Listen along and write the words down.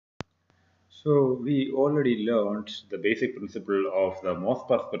So we already learned the basic principle of the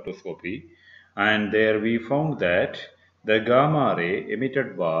Mössbauer spectroscopy, and there we found that the gamma ray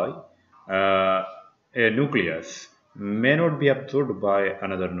emitted by uh, a nucleus may not be absorbed by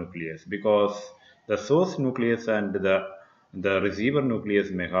another nucleus because the source nucleus and the receiver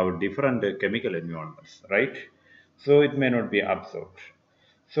nucleus may have different chemical environments, right? So it may not be absorbed.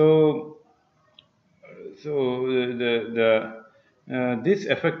 So this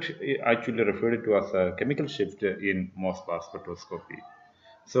effect actually referred to as a chemical shift in Mössbauer spectroscopy.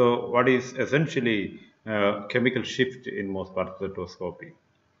 So what is essentially chemical shift in Mössbauer spectroscopy?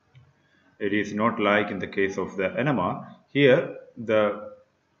 It is not like in the case of the enema. Here, the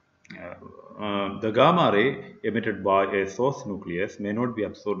gamma ray emitted by a source nucleus may not be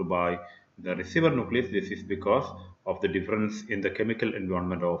absorbed by the receiver nucleus. This is because of the difference in the chemical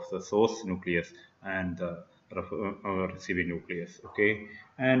environment of the source nucleus and the receiving nucleus. Okay,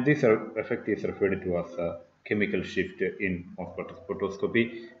 and this effect is referred to as a chemical shift in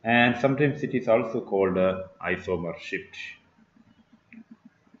spectroscopy, and sometimes it is also called a isomer shift.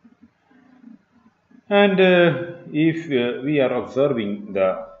 And if we are observing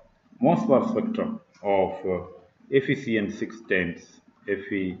the Mössbauer spectrum of FeCN 6 times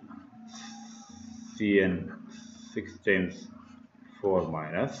FeCN 6 times 4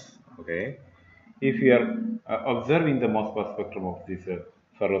 minus, okay, if we are observing the Mössbauer spectrum of this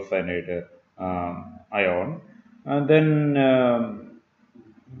ferrocyanide ion, and then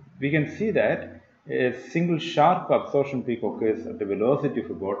we can see that a single sharp absorption peak occurs at a velocity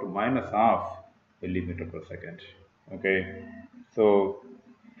of about minus half millimeter per second. Okay, so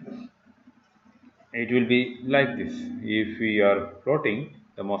it will be like this. If we are plotting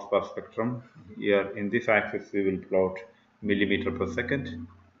the Mössbauer spectrum, here in this axis we will plot millimeter per second,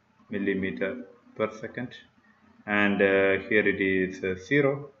 millimeter per second, and here it is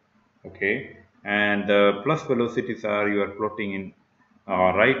 0. Okay, and the plus velocities are you are plotting in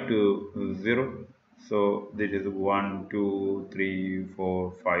right to 0. So this is 1 2 3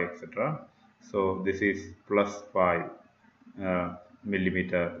 4 5 etc. So this is plus 5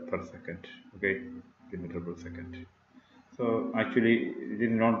 millimeter per second. Okay, millimeter per second. So actually it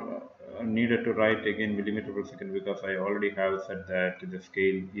is not needed to write again millimeter per second because I already have said that the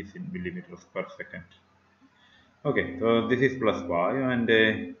scale is in millimeters per second. Okay, so this is plus 5, and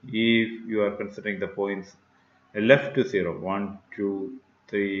if you are considering the points left to 0, 1, 2,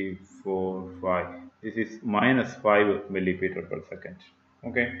 3, 4, 5, this is minus 5 millimeter per second.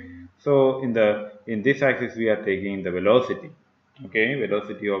 Okay, so in this axis we are taking the velocity, okay,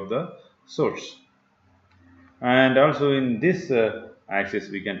 velocity of the source, and also in this axis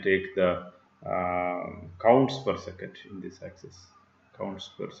we can take the counts per second in this axis, counts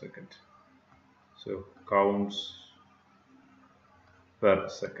per second. So counts per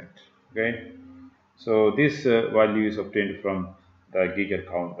second. Okay, so this value is obtained from the Geiger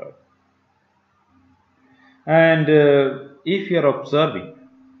counter, and if you are observing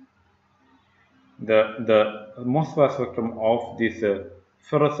the Mössbauer spectrum of this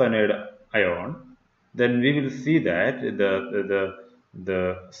ferrocyanide ion, then we will see that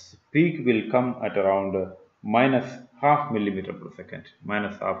the peak will come at around minus half millimeter per second,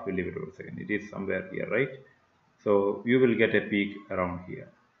 minus half millimeter per second. It is somewhere here, right? So you will get a peak around here.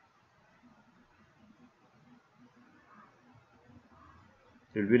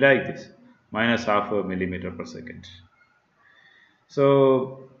 It will be like this, minus half a millimeter per second.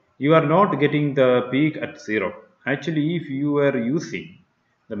 So you are not getting the peak at 0. Actually, if you were using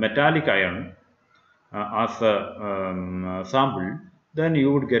the metallic ion as a sample, then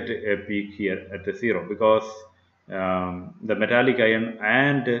you would get a peak here at the 0 because the metallic ion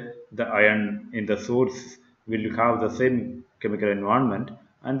and the ion in the source will have the same chemical environment,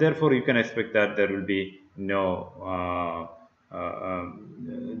 and therefore you can expect that there will be no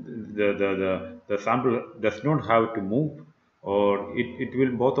the sample does not have to move, or it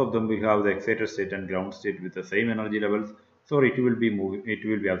will, both of them will have the excited state and ground state with the same energy levels, so it will be moving, it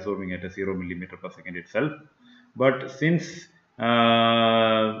will be absorbing at a 0 millimeter per second itself. But since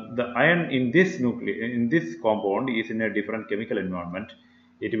the ion in this in this compound is in a different chemical environment,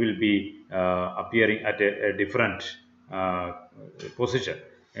 it will be appearing at a different position.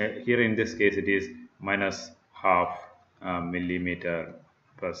 Here in this case it is minus half millimeter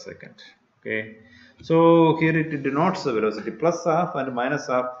per second. Okay, so here it denotes the velocity. Plus half and minus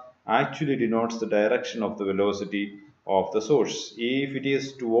half actually denotes the direction of the velocity of the source. If it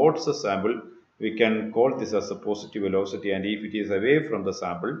is towards the sample, we can call this as a positive velocity, and if it is away from the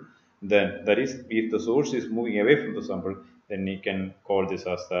sample, then that is, if the source is moving away from the sample, then we can call this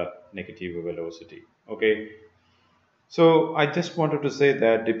as the negative velocity. Okay, So I just wanted to say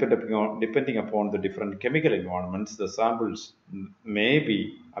that depending upon the different chemical environments, the samples may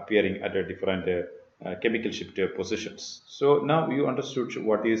be appearing at a different chemical shift positions. So now you understood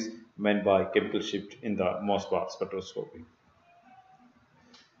what is meant by chemical shift in the Mössbauer spectroscopy.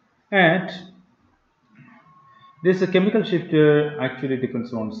 And this chemical shift actually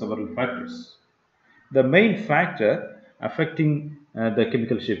depends on several factors. The main factor affecting the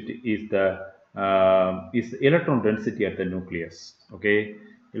chemical shift is the electron density at the nucleus. Okay,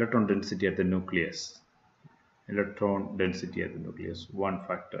 electron density at the nucleus. Electron density at the nucleus. One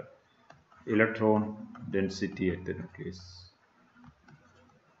factor. Electron density at the nucleus.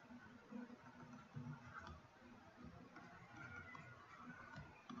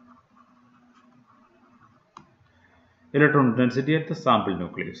 Electron density at the sample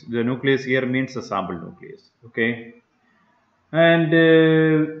nucleus. The nucleus here means the sample nucleus. Okay. And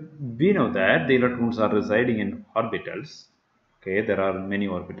we know that the electrons are residing in orbitals. Okay, there are many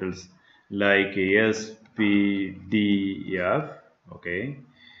orbitals like S, P, D, F. Okay,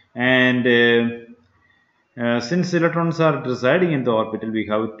 and since electrons are residing in the orbital, we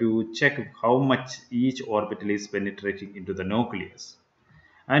have to check how much each orbital is penetrating into the nucleus.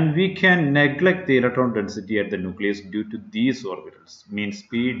 And we can neglect the electron density at the nucleus due to these orbitals, means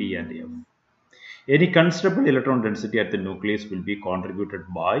P, D, and F. Any considerable electron density at the nucleus will be contributed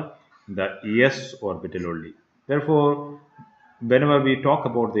by the S orbital only. Therefore, whenever we talk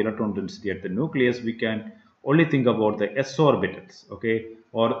about the electron density at the nucleus, we can only think about the s orbitals, okay,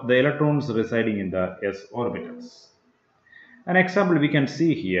 or the electrons residing in the s orbitals. An example we can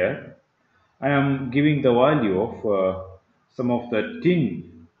see here, I am giving the value of some of the tin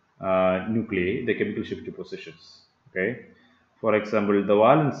nuclei, the chemical shift positions. Okay, for example, the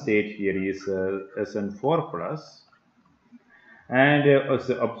valence state here is SN4 plus, and as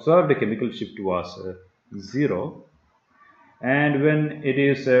observed chemical shift was 0, and when it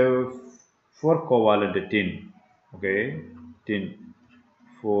is 4 covalent tin, okay, tin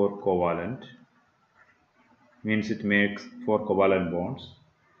 4 covalent means it makes 4 covalent bonds.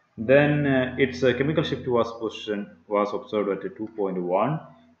 Then its chemical shift was observed at 2.1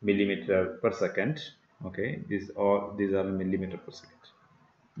 millimeter per second. Okay, these are millimeter per second.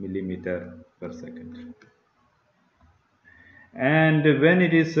 Millimeter per second. And when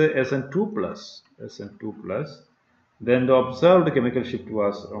it is SN2 plus, then the observed chemical shift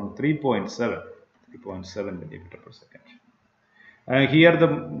was around 3.7 millimeter per second. Here the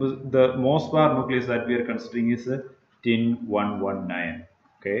Mössbauer nucleus that we are considering is tin 119.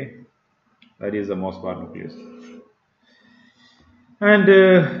 Okay, that is the Mössbauer nucleus. And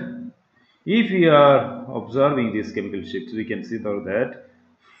if we are observing these chemical shifts, we can see that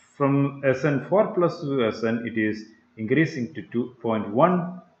from SN4 plus to SN it is increasing to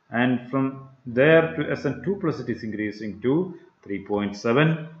 2.1, and from there to SN2 plus it is increasing to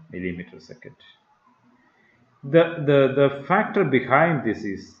 3.7 millimeter second. The factor behind this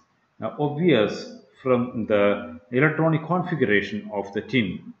is obvious from the electronic configuration of the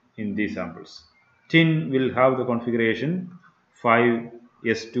tin in these samples. Tin will have the configuration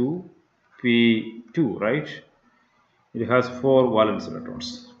 5s2 p2, right? It has 4 valence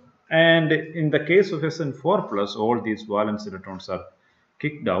electrons, and in the case of SN4 plus, all these valence electrons are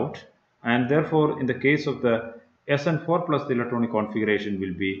kicked out, and therefore in the case of the SN4 plus, the electronic configuration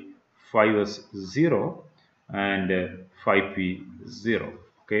will be 5s0 and 5p0.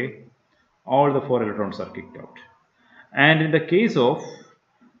 Okay, all the 4 electrons are kicked out. And in the case of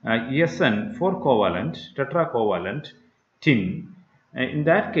SN 4 covalent tetracovalent tin, in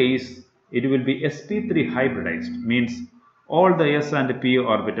that case it will be sp3 hybridized, means all the s and p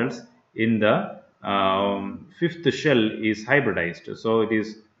orbitals in the fifth shell is hybridized, so it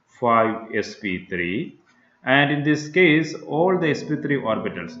is 5sp3. And in this case, all the sp3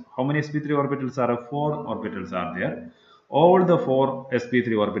 orbitals, how many sp3 orbitals are? 4 orbitals are there. All the 4 sp3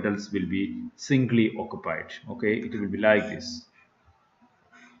 orbitals will be singly occupied. Okay, it will be like this: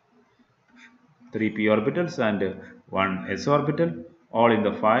 3 p orbitals and 1 s orbital, all in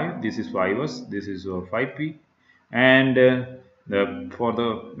the 5. This is 5s, this is 5p, and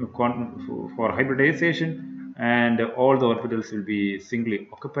for hybridization, and all the orbitals will be singly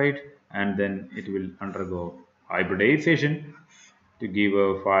occupied, and then it will undergo hybridization to give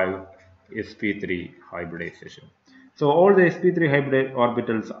a 5 sp3 hybridization. So all the sp3 hybrid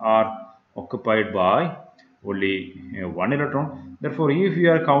orbitals are occupied by only one electron. Therefore, if you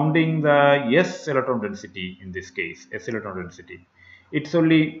are counting the s electron density, in this case s electron density, it's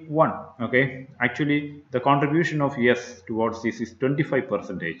only 1. Okay, actually the contribution of s towards this is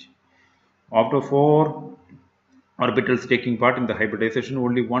 25%. After 4 orbitals taking part in the hybridization,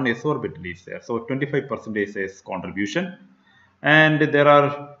 only one s orbital is there. So 25% is contribution, and there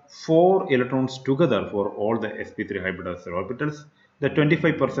are 4 electrons together for all the sp3 hybridized orbitals. The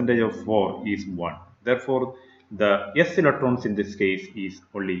 25% of 4 is 1. Therefore, the s electrons in this case is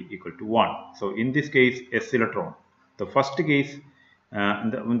only equal to 1. So in this case, s electron, the first case,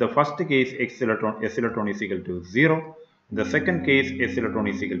 in the first case, s electron is equal to 0. In the second case, s electron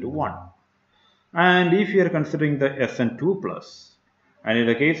is equal to 1. And if you are considering the Sn2 plus, and in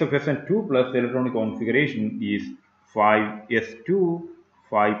the case of Sn2 plus, the electronic configuration is 5s2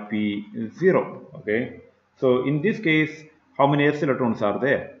 5p0. Okay, so in this case, how many s electrons are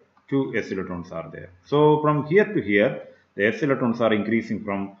there? 2 s electrons are there. So from here to here, the s electrons are increasing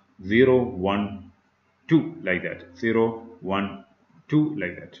from 0 1 2 like that, 0 1 2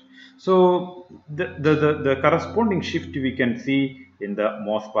 like that. So the corresponding shift we can see in the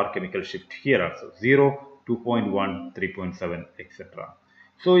Mössbauer chemical shift here also, 0 2.1 3.7 etc.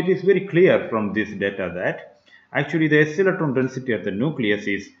 So it is very clear from this data that actually the s electron density at the nucleus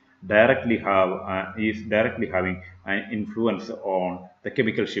is directly having an influence on the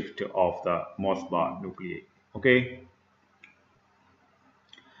chemical shift of the Mössbauer nuclei. Okay.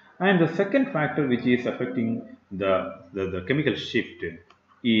 And the second factor which is affecting the chemical shift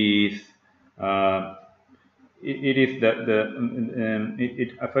is it is the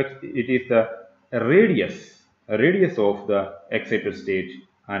radius of the excited state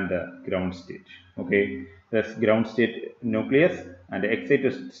and the ground state. Okay, this ground state nucleus and the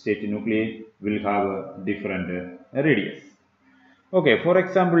excited state nuclei will have a different radius. Okay, for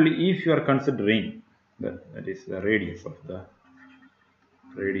example, if you are considering that is the radius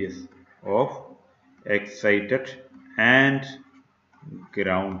of excited and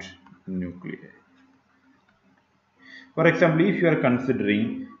ground nuclei. For example, if you are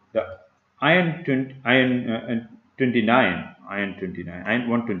considering the iron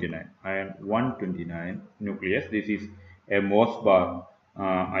 129 nucleus, this is a Mössbauer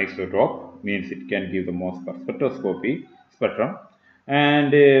isotope, means it can give the Mössbauer spectroscopy spectrum,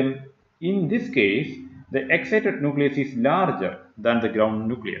 and in this case, the excited nucleus is larger than the ground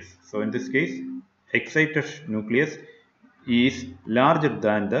nucleus. So in this case, excited nucleus is larger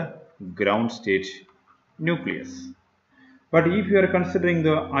than the ground state nucleus. But if you are considering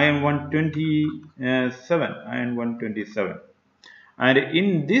the iron 127, and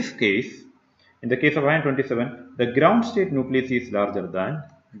in this case, in the case of iron 27, the ground state nucleus is larger than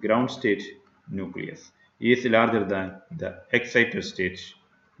the excited state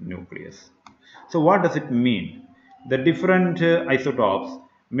nucleus. So what does it mean? The different isotopes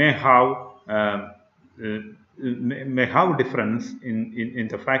may have difference in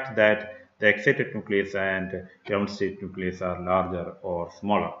the fact that the excited nucleus and ground state nucleus are larger or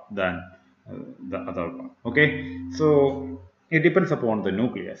smaller than the other one. Okay, so it depends upon the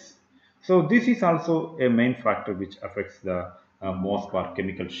nucleus. So this is also a main factor which affects the Mössbauer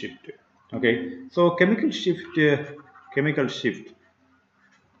chemical shift. Okay, so chemical shift in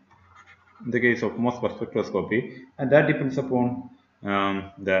the case of Mössbauer spectroscopy, and that depends upon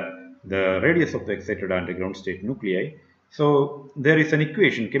the radius of the excited and the ground state nuclei. So there is an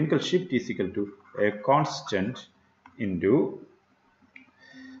equation, chemical shift is equal to a constant into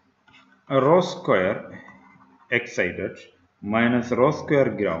a rho square excited minus rho square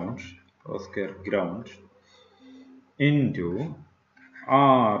ground into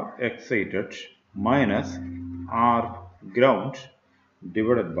R excited minus R ground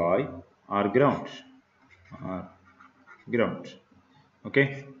divided by R ground.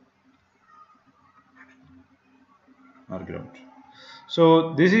 Okay, R ground.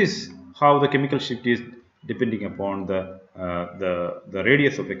 So this is how the chemical shift is depending upon the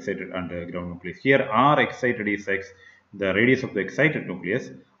radius of excited and ground nucleus. Here R excited is the radius of the excited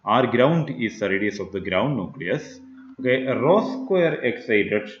nucleus. R ground is the radius of the ground nucleus. Okay, a rho square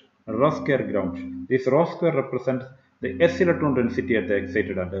excited, rho square ground. This rho square represents the s electron density at the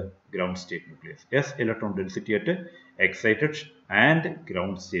excited and ground state nucleus. S electron density at excited and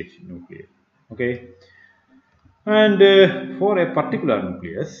ground state nucleus. Okay, and for a particular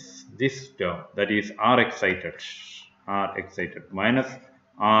nucleus, this term, that is R excited minus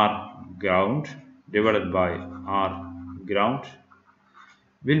R ground divided by R ground,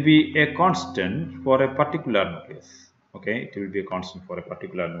 will be a constant for a particular nucleus. Okay, it will be a constant for a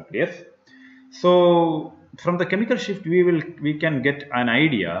particular nucleus. So from the chemical shift, we can get an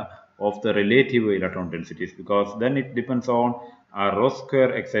idea of the relative electron densities, because then it depends on rho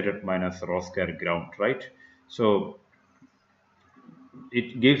square excited minus rho square ground, right? So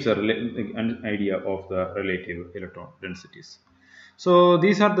it gives an idea of the relative electron densities. So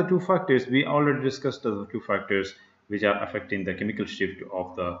these are the two factors. We already discussed the two factors, which are affecting the chemical shift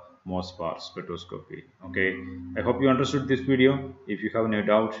of the Mössbauer spectroscopy. Okay, I hope you understood this video. If you have any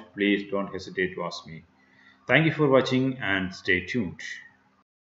doubt, please don't hesitate to ask me. Thank you for watching and stay tuned.